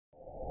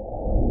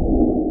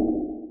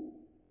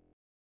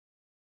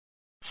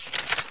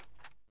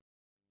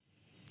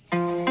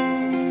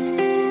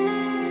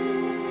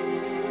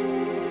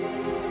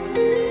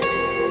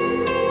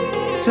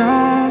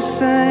Don't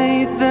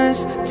say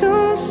this,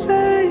 don't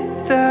say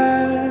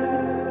that.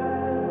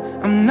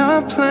 I'm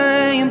not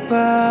playing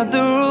by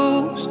the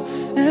rules.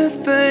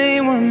 If they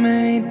were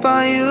made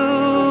by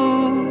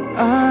you,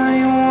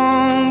 I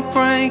won't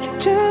break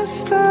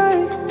just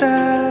like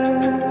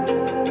that.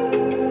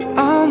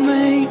 I'll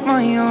make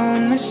my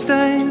own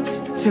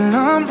mistakes till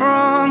I'm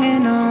wrong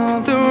in all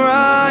the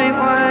right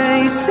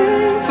ways.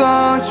 Save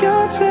all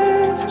your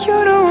tears,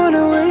 you don't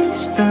wanna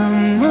waste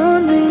them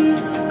on me.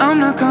 I'm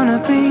not gonna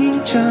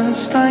be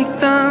just like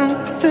them.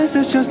 This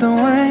is just the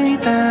way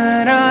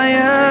that I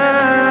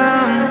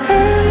am.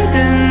 Head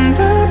in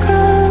the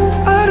clouds,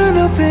 I don't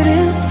know, fit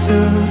into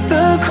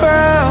the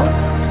crowd.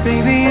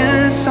 Baby,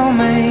 it's all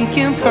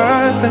making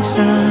perfect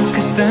sense,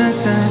 'cause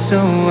this is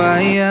who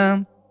I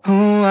am,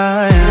 who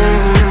I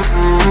am.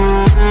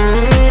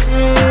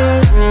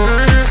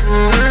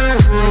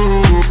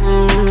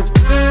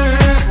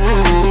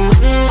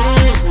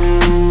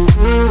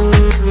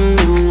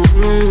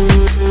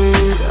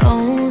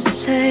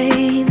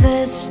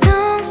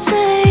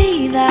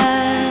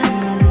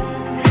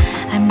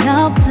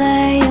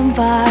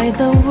 By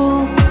the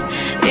rules,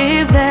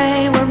 if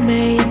they were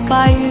made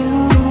by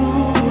you,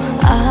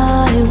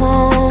 I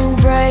won't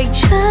break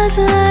just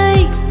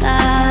like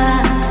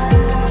that.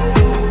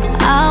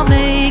 I'll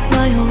make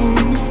my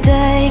own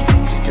mistakes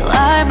till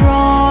I'm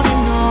wrong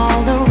in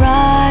all the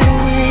right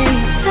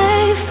ways.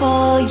 Save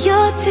all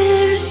your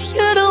tears,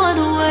 you don't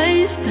wanna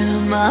waste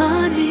them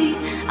on me.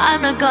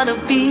 I'm not gonna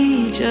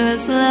be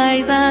just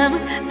like them.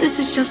 This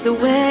is just the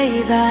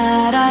way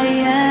that I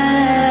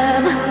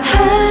am.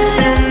 Head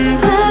in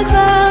the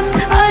clouds,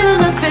 I don't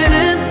know, fit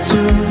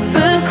into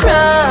the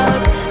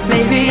crowd.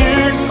 Maybe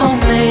it's all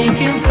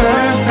making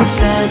perfect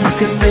sense,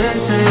 'cause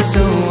this is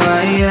who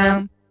I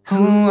am,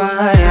 who